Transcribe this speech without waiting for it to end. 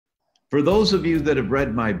For those of you that have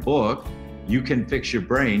read my book, You Can Fix Your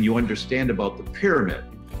Brain, you understand about the pyramid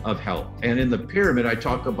of health. And in the pyramid, I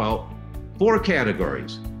talk about 4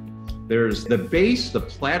 categories. There's the base, the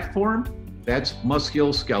platform, that's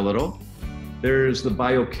musculoskeletal. There's the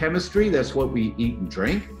biochemistry, that's what we eat and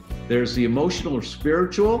drink. There's the emotional or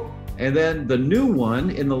spiritual. And then the new one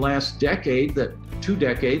in the last decade, 2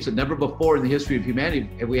 decades, that never before in the history of humanity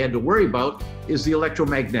we had to worry about, is the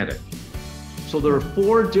electromagnetic. So there are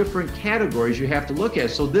 4 different categories you have to look at.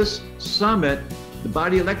 So this summit, the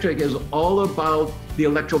Body Electric, is all about the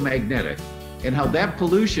electromagnetic and how that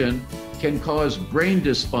pollution can cause brain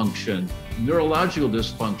dysfunction, neurological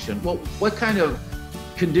dysfunction. Well, what kind of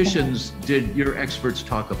conditions did your experts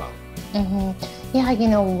talk about?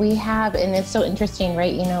 Yeah, we have, and it's so interesting,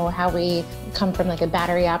 right? How we come from like a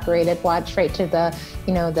battery operated watch right to the,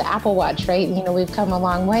 the Apple Watch, right? We've come a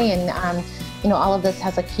long way, and all of this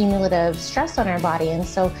has a cumulative stress on our body. And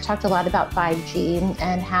so talked a lot about 5G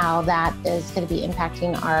and how that is going to be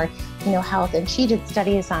impacting our, health. And she did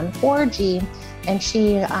studies on 4G, and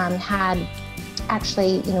she had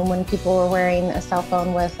actually, when people were wearing a cell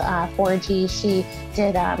phone with 4G, she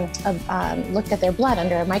did looked at their blood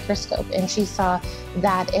under a microscope, and she saw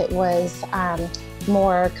that it was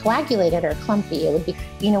more coagulated or clumpy. It would be,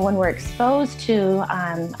 when we're exposed to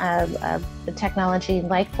a technology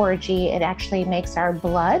like 4G, it actually makes our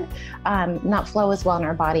blood not flow as well in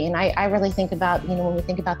our body. And I really think about, when we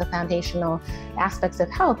think about the foundational aspects of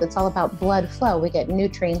health, it's all about blood flow. We get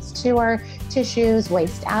nutrients to our tissues,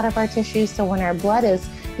 waste out of our tissues. So when our blood is,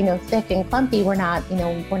 thick and clumpy, we're not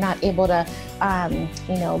able to,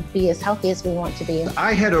 be as healthy as we want to be.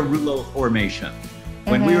 I had a rouleau formation.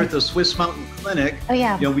 When we were at the Swiss Mountain Clinic,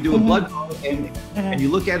 we do a blood draw, and you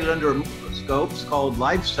look at it under a microscope. It's called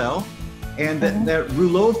live cell. And that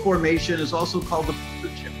rouleau formation is also called the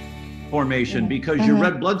poker chip formation because your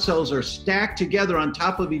red blood cells are stacked together on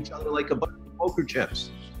top of each other like a bunch of poker chips.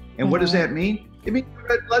 And what does that mean? It means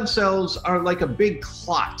red blood cells are like a big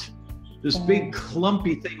clot, this big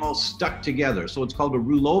clumpy thing all stuck together. So it's called a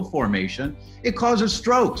rouleau formation. It causes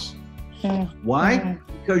strokes. Why?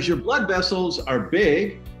 Because your blood vessels are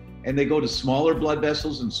big, and they go to smaller blood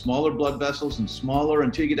vessels and smaller blood vessels and smaller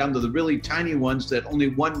until you get down to the really tiny ones that only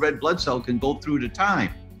one red blood cell can go through at a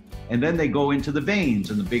time. And then they go into the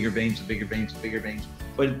veins, and the bigger veins, the bigger veins, the bigger veins.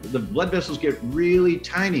 But the blood vessels get really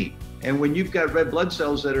tiny. And when you've got red blood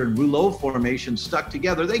cells that are in rouleau formation stuck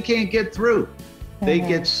together, they can't get through. They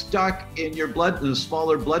get stuck in your blood, in the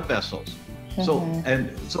smaller blood vessels. So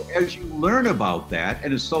as you learn about that,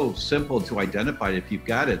 and it's so simple to identify it if you've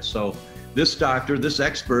got it. So this doctor, this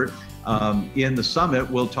expert in the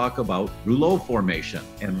summit will talk about rouleau formation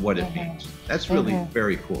and what it means. That's really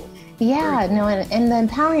very cool. Yeah, no, and the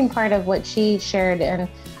empowering part of what she shared,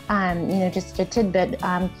 and just a tidbit,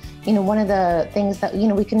 one of the things that,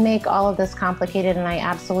 we can make all of this complicated, and I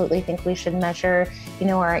absolutely think we should measure,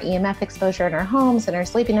 our EMF exposure in our homes and our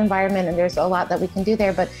sleeping environment, and there's a lot that we can do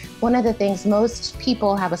there. But one of the things, most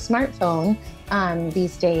people have a smartphone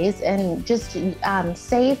these days, and just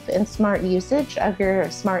safe and smart usage of your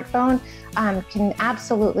smartphone can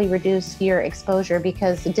absolutely reduce your exposure,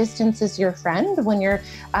 because distance is your friend when you're,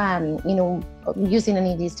 using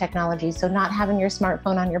any of these technologies. So not having your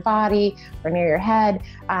smartphone on your body or near your head,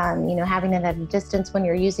 having it at a distance when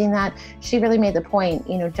you're using that. She really made the point,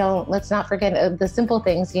 let's not forget the simple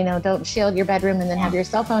things, don't shield your bedroom and then have your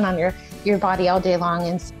cell phone on your body all day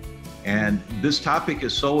long. And this topic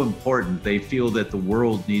is so important, they feel that the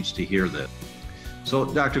world needs to hear this. So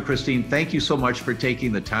Dr. Christine, thank you so much for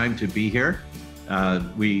taking the time to be here.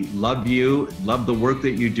 We love you, love the work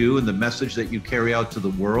that you do and the message that you carry out to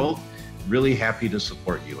the world. Really happy to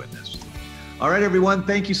support you in this. All right, everyone,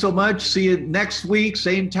 thank you so much. See you next week,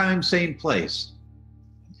 same time, same place.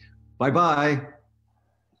 Bye-bye.